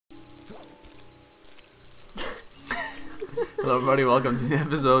Hello everybody, welcome to the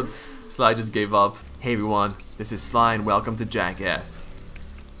episode. Sly just gave up. Hey everyone, this is Sly and welcome to Jackass.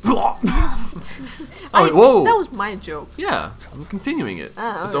 Whoa! That was my joke. Yeah, I'm continuing it.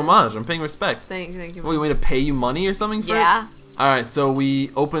 Oh, it's okay. homage, I'm paying respect. Thank you. What, you want me to pay you money or something for Yeah. it? Alright, so we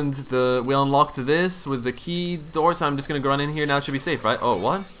unlocked this with the key door, so I'm just gonna go run in here, now it should be safe, right? Oh,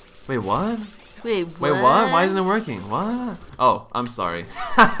 what? Wait, what? Wait, what? Wait, what? Why isn't it working? What? Oh, I'm sorry.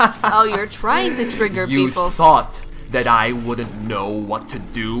 Oh, you're trying to trigger people. You thought that I wouldn't know what to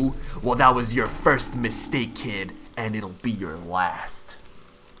do? Well, that was your first mistake, kid, and it'll be your last.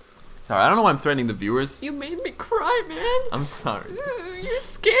 Sorry, I don't know why I'm threatening the viewers. You made me cry, man. I'm sorry. You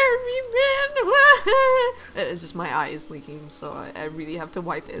scared me, man. It's just my eye is leaking, so I really have to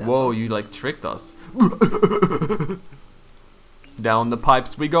wipe it. That's Whoa, all. you like tricked us. Down the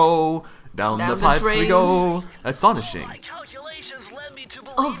pipes we go. Down the pipes we drain. go. Astonishing. My calculations led me to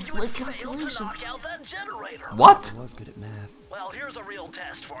believe Oh, you my had failed to calculations. knock out that generator. What? I was good at math. Well, here's a real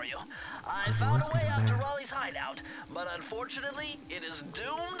test for you. I found a way out to Raleigh's hideout, but unfortunately, it is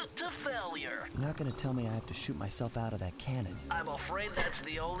doomed to failure. You're not gonna tell me I have to shoot myself out of that cannon. I'm afraid that's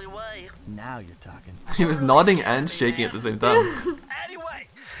the only way. Now you're talking. He was nodding and shaking at the same time. Anyway,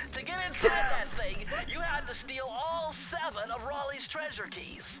 to get inside that thing, you had to steal all 7 of Raleigh's treasure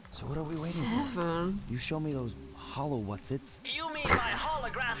keys. So what are we waiting for? 7. You show me those hollow what's-its? You mean my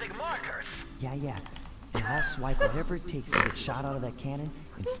holographic markers? Yeah. And I'll swipe whatever it takes to get shot out of that cannon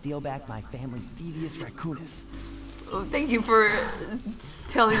and steal back my family's Thievius Raccoonus. Oh, thank you for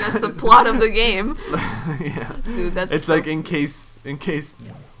telling us the plot of the game. Yeah. Dude, that's It's so like in case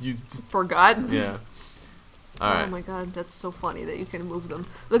you just forgot. yeah. Oh Alright. my god, that's so funny that you can move them.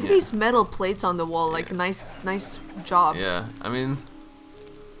 Look at Yeah. these metal plates on the wall, like nice job. Yeah. I mean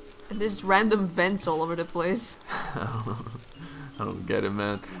And there's random vents all over the place. I don't get it,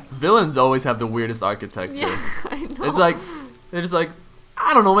 man. Villains always have the weirdest architecture. Yeah, I know. It's like they're just like,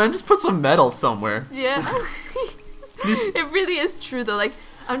 I don't know, man. Just put some metal somewhere. Yeah. It really is true though. Like,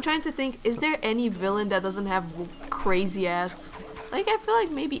 I'm trying to think, is there any villain that doesn't have crazy ass? Like, I feel like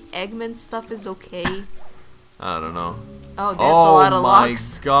maybe Eggman stuff is okay. I don't know. Oh, that's a lot of my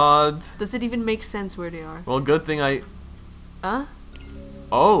locks. god. Does it even make sense where they are? Well, good thing I. Huh?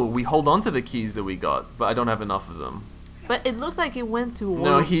 Oh, we hold on to the keys that we got, but I don't have enough of them. But it looked like it went to one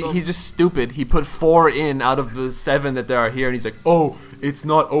No, of them. he's just stupid. He put 4 in out of the 7 that there are here, and he's like, oh, it's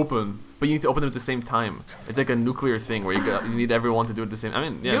not open. But you need to open them at the same time. It's like a nuclear thing where you need everyone to do it at the same. I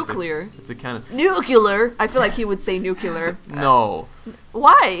mean, yeah, Nuclear? It's a cannon. Nuclear? I feel like he would say nuclear. No,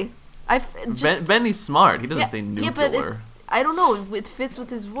 Why? Benny's smart. He doesn't Yeah, say yeah, but nuclear. I don't know. It fits with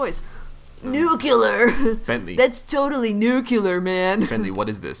his voice. Nuclear. Bentley. That's totally nuclear, man. Bentley, what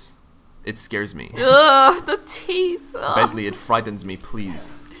is this? It scares me. Ugh, the teeth. Ugh. Bentley, it frightens me.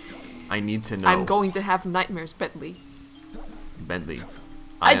 Please, I need to know. I'm going to have nightmares, Bentley. Bentley.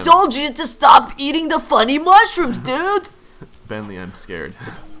 I am- told you to stop eating the funny mushrooms, dude. Bentley, I'm scared.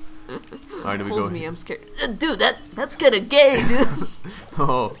 Alright, do we go? Hold me, I'm scared. Dude, that's kinda gay, dude.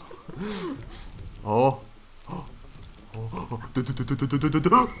 Oh. Oh.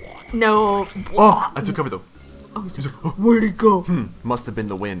 No. Oh, I took cover though. Oh, he's like, where'd it go? Must have been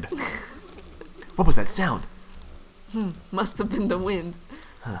the wind. What was that sound? Must have been the wind.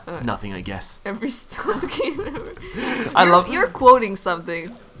 Nothing, I guess. Every stealth game ever. You're quoting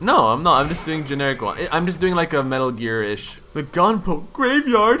something. No, I'm not. I'm just doing generic one. I'm just doing like a Metal Gear-ish. The gunboat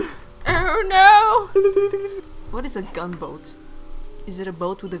graveyard. Oh no! What is a gunboat? Is it a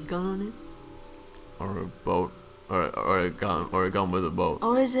boat with a gun on it? Or a boat. Or a gun with a boat.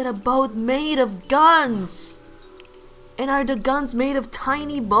 Or is it a boat made of guns? And are the guns made of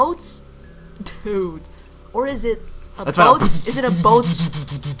tiny boats? Dude. Or is it a Let's find boat? out. Is it a boat?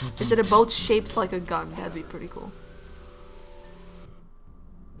 Is it a boat shaped like a gun? That'd be pretty cool.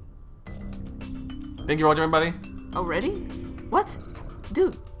 Thank you for watching, everybody. Already? What?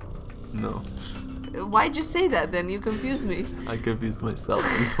 Dude, No, why'd you say that then? You confused me. I confused myself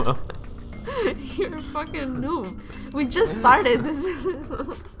as well. You're a fucking noob. We just started this.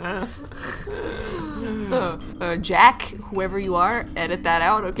 Jack, whoever you are, edit that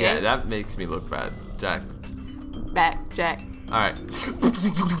out, okay? Yeah, that makes me look bad. Jack. Jack. Alright.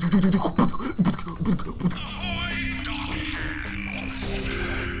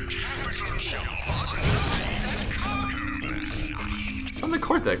 On the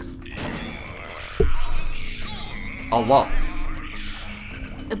cortex. A lot.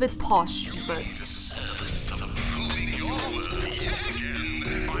 A bit posh, but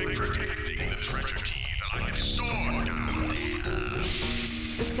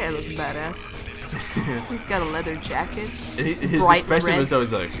this guy looks badass. He's got a leather jacket. His Bright expression red. was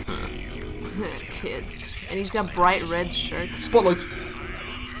always like, Kid. And he's got bright red shirt. Spotlights.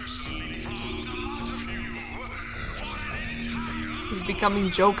 He's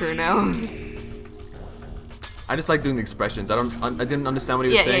becoming Joker now. I just like doing the expressions. I didn't understand what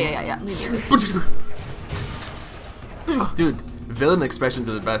he was saying. Yeah. Me neither. Dude, villain expressions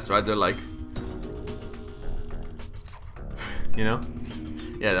are the best, right? They're like, you know?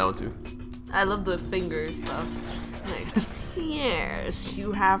 Yeah, that one too. I love the finger stuff. Like, yes,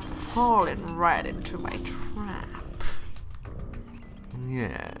 you have fallen right into my trap.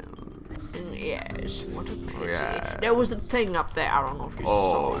 Yeah. Yes, what a pity. Yeah. There was a thing up there, I don't know if you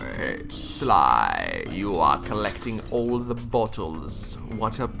saw Okay, it. Sly, you are collecting all the bottles.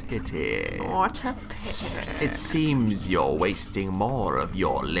 What a pity. What a pity. It seems you're wasting more of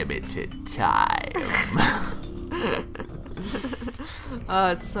your limited time.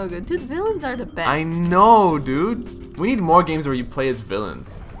 Oh, it's so good. Dude, villains are the best. I know, dude. We need more games where you play as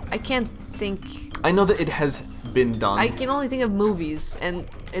villains. I can't think... I know that it has been done. I can only think of movies, and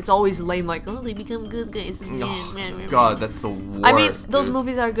it's always lame, like, oh, they become good guys. Oh, God, that's the worst. I mean, those dude.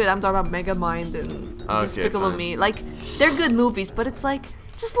 movies are good. I'm talking about Megamind and Okay, Despicable fine. Me. Like, they're good movies, but it's like,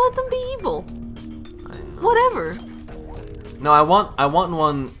 just let them be evil. I know. Whatever. No, I want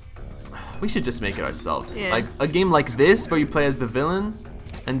one. We should just make it ourselves. Yeah. Like a game like this where you play as the villain,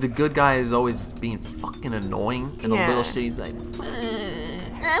 and the good guy is always just being fucking annoying, and the Yeah. little shit he's like,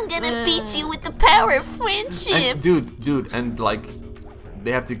 I'm gonna beat you with the power of friendship. and dude, and like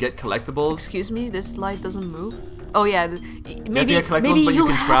they have to get collectibles. Excuse me, this light doesn't move. Oh yeah, maybe get collectibles, maybe but you you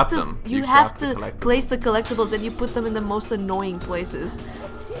can have trap to, them. You You have trap the to collectibles. place the collectibles and you put them in the most annoying places.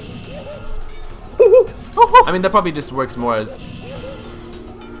 I mean, that probably just works more as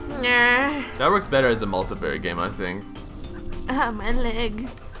Nah, that works better as a multiplayer game, I think. my leg.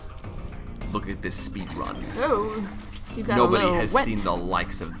 Look at this speed run. Oh, you got Nobody a little has wet. seen the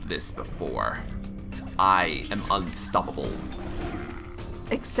likes of this before. I am unstoppable.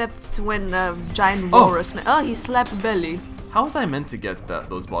 Except when giant Oh. walrus. Oh, he slapped belly. How was I meant to get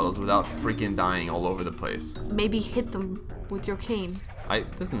those bottles without freaking dying all over the place? Maybe hit them with your cane.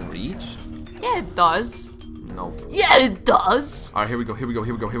 It doesn't reach? Yeah, it does. Nope. Yeah, it does. Alright, here we go. Woo,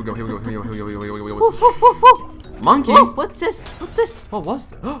 woo, woo, woo. Monkey? Whoa, what's this? What's this? What was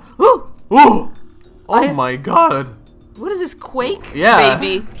that? Woo. Oh! Oh I- my god! What is this, Quake? Yeah.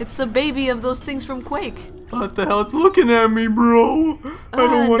 Baby. It's the baby of those things from Quake. What the hell? It's looking at me, bro! I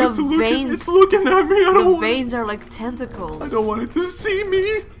don't want the it to look at me. veins- It's looking at me. I The don't want veins are like tentacles. I don't want it to see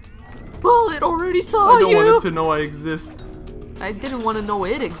me. Well, it already saw I don't you. want it to know I exist. I didn't want to know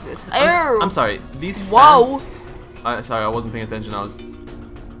it exists. I'm sorry. These Whoa. sorry, I wasn't paying attention. I was.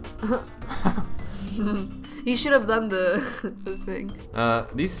 He should have done the thing.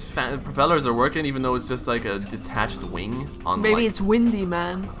 These propellers are working, even though it's just like a detached wing on. Maybe like, it's windy,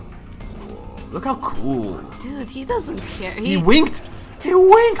 man. Look how cool. Dude, he doesn't care. He winked. He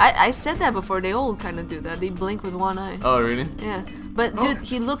winked. I said that before. They all kind of do that. They blink with one eye. Oh really? Yeah, but dude,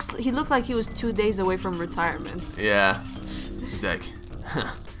 he looked like he was 2 days away from retirement. Yeah. He's like,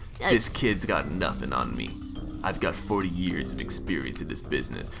 this Yikes. kid's got nothing on me. I've got 40 years of experience in this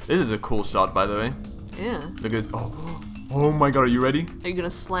business. This is a cool shot, by the way. Yeah. Look at this. Oh my god, are you ready? Are you gonna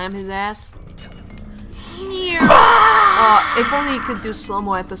slam his ass? If only you could do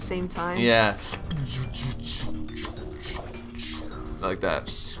slow-mo at the same time. Yeah. Like that.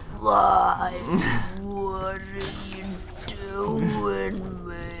 Sly, what are you doing,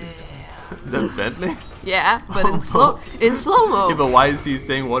 man? Is that Bentley? Yeah, but in slow-mo. Yeah, but why is he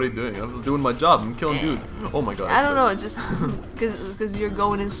saying what are you doing? I'm doing my job. I'm killing dudes. Oh my god. I don't know, just because you're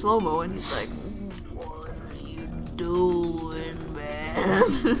going in slow-mo and he's like, what are you doing, man?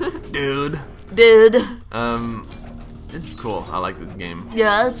 Dude. Dude. This is cool. I like this game.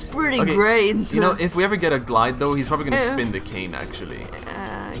 Yeah, it's pretty great. You know, if we ever get a glide though, he's probably gonna spin the cane actually.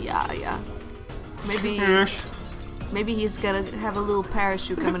 Yeah. Maybe he's gonna have a little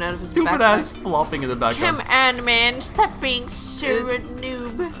parachute coming out of his Stupid backpack. ass flopping in the background. Come on, man, stop being so a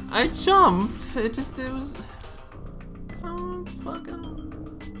noob. I jumped. It was.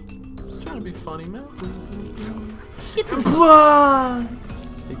 Fucking. I was trying to be funny, man. Get the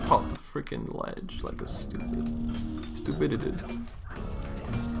He caught the freaking ledge like a stupidity.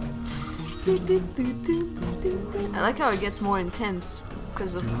 I like how it gets more intense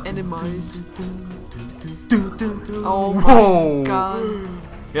because of enemies. Oh Whoa. my god.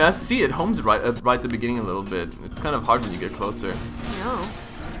 Yeah, see, it homes right at the beginning a little bit. It's kind of hard when you get closer. No.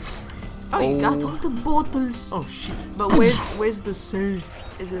 Oh, you got all the bottles. Oh shit. But where's the safe?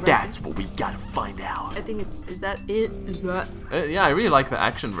 Is it right That's what we gotta find out. there? I think it's. Is that it? Is that? Yeah, I really like the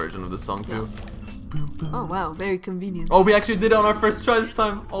action version of the song too. Oh wow, very convenient. Oh, we actually did it on our first try this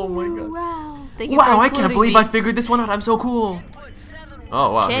time. Oh my god. Wow. Thank you Wow, for I can't including believe me. I figured this one out. I'm so cool.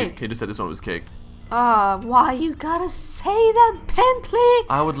 Oh wow, Cake. he just said this one was cake. Why you gotta say that, Bentley?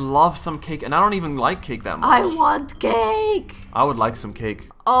 I would love some cake, and I don't even like cake that much. I want cake. I would like some cake.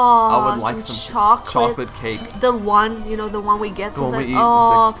 Oh, I would like some chocolate cake. The one, you know, the one we get The one sometimes. we eat,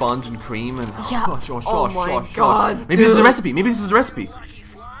 it's like sponge and cream and Yeah. oh my God, Maybe this is a dude. recipe. Maybe this is a recipe. Lucky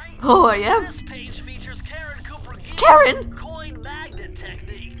Sly. Oh yeah. This page features Karen Cooper Karen? coin magnet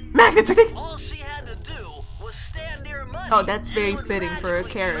technique. Magnet technique. All she had to do was stand near money. Oh, that's very and it would fitting for a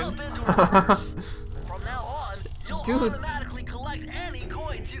magically Karen. jump into her purse. From now on, you'll Dude. automatically collect any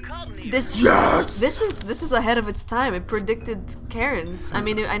coins you come near. This is ahead of its time. It predicted Karens. I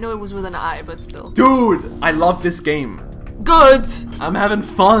mean, I know it was with an I, but still. Dude, I love this game. Good. I'm having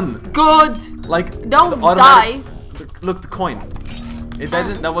fun. Good. Like Don't the automatic- die. Look, the coin.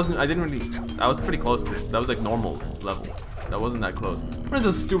 That wasn't. I didn't really. I was pretty close to it. That was like normal level. That wasn't that close. What is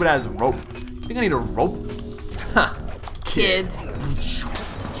this stupid ass rope? You think I need a rope? Huh. Kid.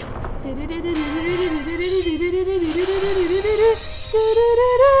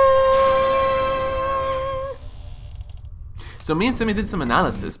 So me and Simmy did some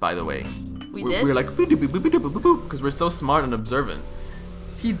analysis, by the way. We We did? were like, because we're so smart and observant.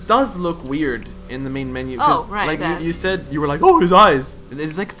 He does look weird in the main menu. 'cause, Oh, right, Like that. you said, you were like, oh, his eyes.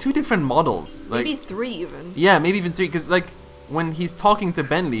 It's like two different models. Like, Maybe 3 even. yeah, maybe even 3. Because like when he's talking to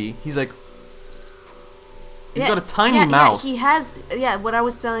Bentley, he's like, he's got a tiny mouth. Yeah, he has. Yeah, what I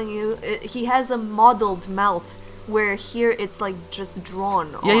was telling you, he has a modeled mouth. Where here it's like just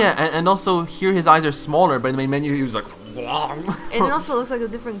drawn on. Yeah, and also here his eyes are smaller, but in the main menu he was like, And it also looks like a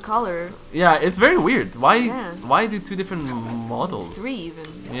different color. yeah, it's very weird. Why? Yeah. Why do 2 different models? 3 even.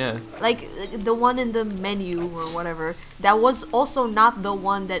 Yeah. Like the one in the menu or whatever. That was also not the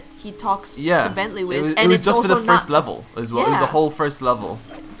one that he talks Yeah. to Bentley with. It and was it's just for the also first not, level as well. It was the Yeah. whole first level.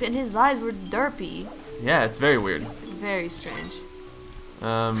 And his eyes were derpy. Yeah, it's very weird. Very strange.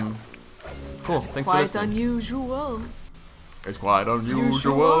 Cool. Thanks for Quite listening. unusual. It's quite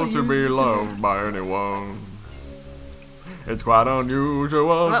unusual to be loved by anyone. It's quite unusual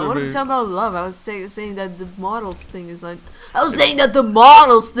What are we talking about love? I was saying that the models thing is I was saying that the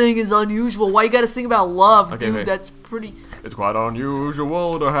models thing is unusual. Why you gotta sing about love, Okay, dude? okay. That's pretty. It's quite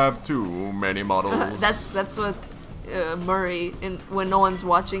unusual to have too many models. That's what Murray, when no one's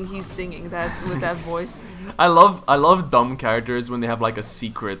watching, he's singing that with that voice. I love dumb characters when they have like a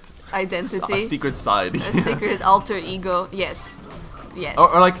secret Identity. a secret side. A secret alter ego. Yes. Yes.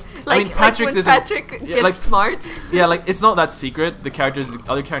 Or like I mean like Patrick's when isn't Patrick yeah, gets like, smart. yeah, like it's not that secret. The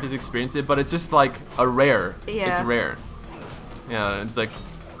other characters experience it, but it's just like a rare. Yeah. It's rare. Yeah, it's like,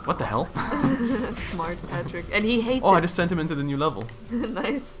 what the hell? Smart Patrick, and he hates Oh, it. I just sent him into the new level.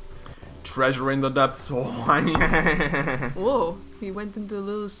 Nice. Treasure in the depths. Oh, Whoa, he went into the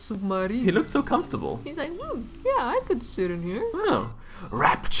little submarine. he looked so comfortable. He's like, yeah, I could sit in here. Oh,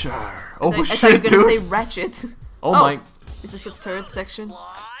 rapture. Oh I shit, thought you were gonna dude. say ratchet. Oh my. Is this a third section?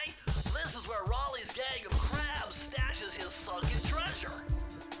 Sly, this is where Raleigh's gang of crabs stashes his sunken treasure.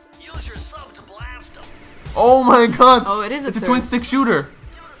 Use your sub to blast him. Oh my god. Oh, it is a It's a third. twin stick shooter. Give it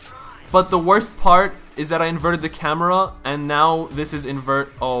a try. But the worst part is that I inverted the camera, and now this is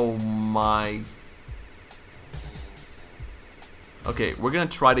invert. Oh my. Okay, we're gonna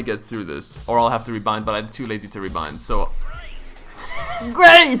try to get through this, or I'll have to rebind, but I'm too lazy to rebind. So,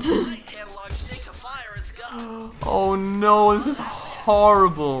 Great! Analog stick to fire its gun. oh no, this is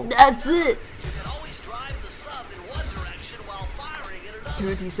horrible. That's it! You can always drive the sub in one direction while firing in another.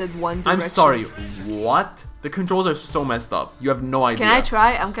 Dude, he said one direction. I'm sorry. What? The controls are so messed up. You have no idea. Can I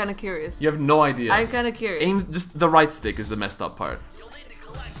try? I'm kinda curious. You have no idea. I'm kinda curious. Aim. Just the right stick is the messed up part. You'll need to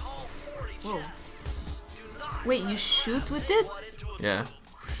collect all 40 Whoa. chests. Do not Wait, you shoot with it? run into a Yeah.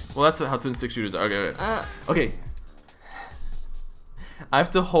 Well, that's how twin stick shooters are. Okay. Okay. I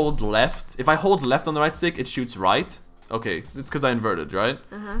have to hold left. If I hold left on the right stick, it shoots right. Okay, it's because I inverted, right?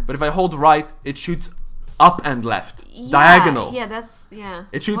 But if I hold right, it shoots up and left. Yeah, Diagonal. Yeah, that's yeah.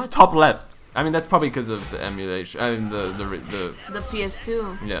 It shoots What? top left. I mean, that's probably because of the emulation. I mean, the The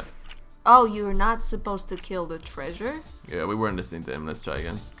PS2. yeah. Oh, you're not supposed to kill the treasure? Yeah, we weren't listening to him. Let's try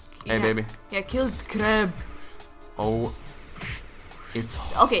again. Hey, Yeah. baby. Yeah, kill the crab. Oh, it's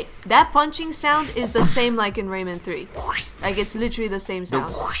Okay, that punching sound is the same like in Rayman 3. Like it's literally the same the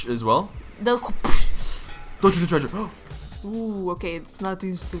sound. whoosh as well. The Don't shoot the treasure. Ooh, okay, it's not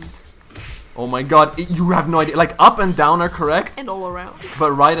instant. Oh my god, you have no idea. Like up and down are correct, And all around.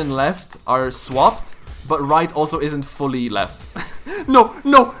 but right and left are swapped. But right also isn't fully left. No,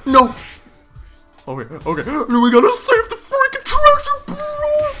 no, no. Okay, okay. We gotta save the freaking treasure,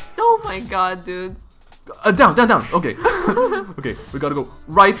 bro. Oh my my god, dude. Down, down, down. Okay. Okay, we gotta go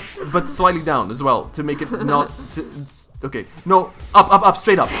right, but slightly down as well to make it not. Okay, no, up, up, up,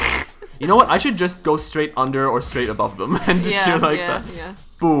 straight up. You know what? I should just go straight under or straight above them and just shoot like that. Yeah.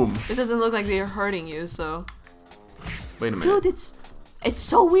 Boom. It doesn't look like they're hurting you, so. Wait a minute. Dude, it's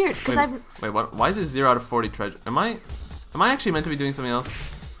so weird because Wait, what? Why is it 0 out of 40 treasure? Am I actually meant to be doing something else?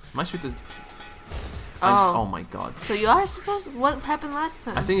 Am I shooting? Oh my god. So you are supposed. What happened last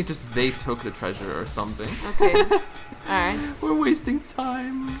time? I think it just they took the treasure or something. Okay. Alright. We're wasting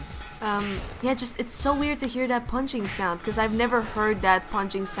time. Yeah, just it's so weird to hear that punching sound because I've never heard that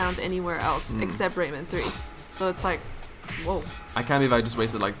punching sound anywhere else except Rayman 3. So it's like, whoa. I can't believe I just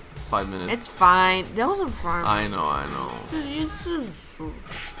wasted like 5 minutes. It's fine. That wasn't fun. I know.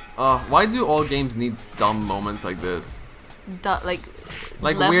 Why do all games need dumb moments like this? Like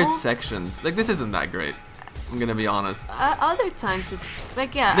weird levels? sections. Like this isn't that great. I'm gonna be honest. Other times it's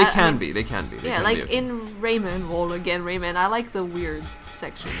like yeah. They can be. They can be. Yeah, like in Rayman. Well, again, Rayman. I like the weird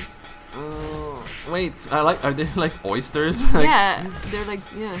sections. Wait, are they like oysters? Like, yeah, they're like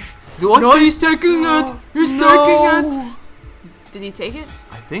yeah. Do oysters? No, he's taking it. He's taking it. Did he take it?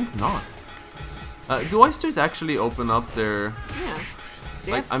 I think not. Do oysters actually open up their? Yeah.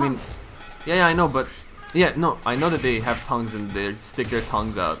 They Like have tongues. yeah, I know, but yeah, no, I know that they have tongues and they stick their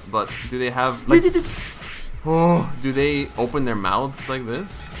tongues out, but do they have like? Do they open their mouths like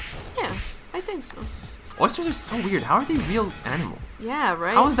this? Yeah, I think so. Oysters are so weird. How are they real animals? Yeah,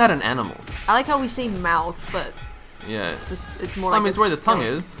 right. How is that an animal? I like how we say mouth, but Yeah. it's more. I like mean, it's where the tongue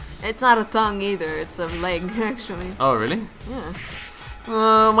is. It's not a tongue either. It's a leg, actually. Oh, really? Yeah.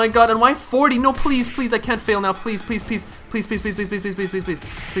 Oh my god, and why 40? No, please, please, I can't fail now. Please, please, please, please, please, please, please, please, please, please, please, please,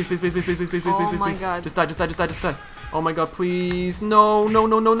 please, please, please, please, please, please, please, Oh please, my please. god. Just die, just die, just die, just die. Oh my god, please. No, no,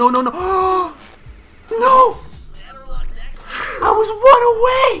 no, no, no, no, no. No! I was 1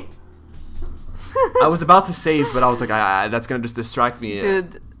 away! I was about to save, but I was like, that's gonna just distract me.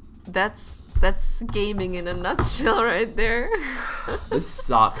 Dude, that's gaming in a nutshell right there. This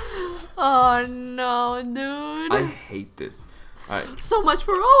sucks. Oh no, dude. I hate this. Alright. So much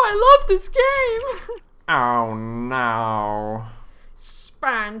for I love this game. Oh no.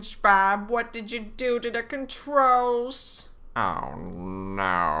 SpongeBob, what did you do to the controls? Oh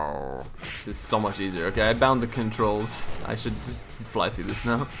no. This is so much easier. Okay, I bound the controls. I should just fly through this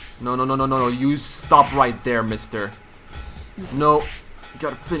now. No, no, no, no, no, no. You stop right there, mister. No.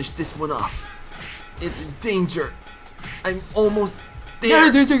 Gotta finish this one off. It's in danger. I'm almost there.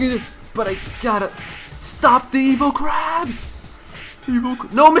 But I gotta stop the evil crabs.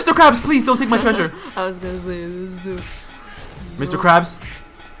 No, Mr. Krabs, please don't take my treasure. I was gonna say this dude. Mr. Krabs?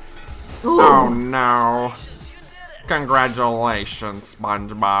 Ooh. Oh no. Congratulations,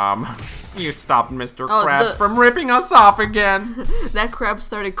 SpongeBob. You stopped Mr. Krabs from ripping us off again. That crab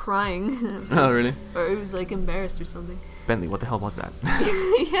started crying. Oh, really? Or it was like embarrassed or something. Bentley, what the hell was that?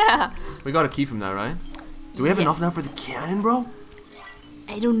 Yeah. We got a key from that, right? Do we have enough now for the cannon, bro?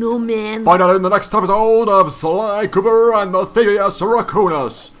 I don't know, man. Find out in the next episode of Sly Cooper and the Thievius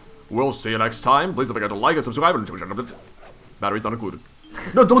Raccoonus. We'll see you next time. Please don't forget to like and subscribe. And batteries not included.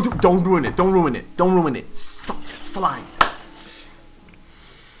 No, don't ruin it. Don't ruin it. Don't ruin it. Stop. Sly.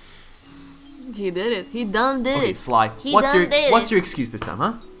 He did it. He done did Okay, it. Sly. What's your excuse this time,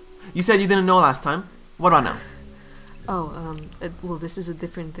 huh? You said you didn't know last time. What about now? Oh, well, this is a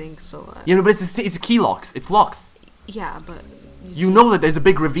different thing, so. You know, but it's key locks. It's locks. Yeah, but. You know that there's a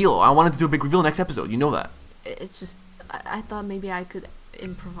big reveal. I wanted to do a big reveal next episode. You know that. It's just I thought maybe I could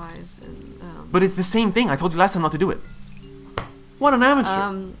improvise and. But it's the same thing. I told you last time not to do it. What an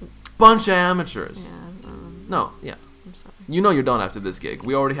amateur. Bunch of amateurs. Yeah. No, yeah. I'm sorry. You know you're done after this gig.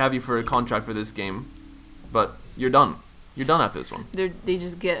 We already have you for a contract for this game, but you're done. You're done after this one. They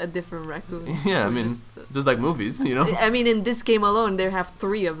just get a different raccoon. Yeah, I mean, just like movies, you know? I mean, in this game alone, there have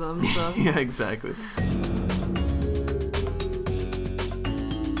 3 of them, so. Yeah, exactly.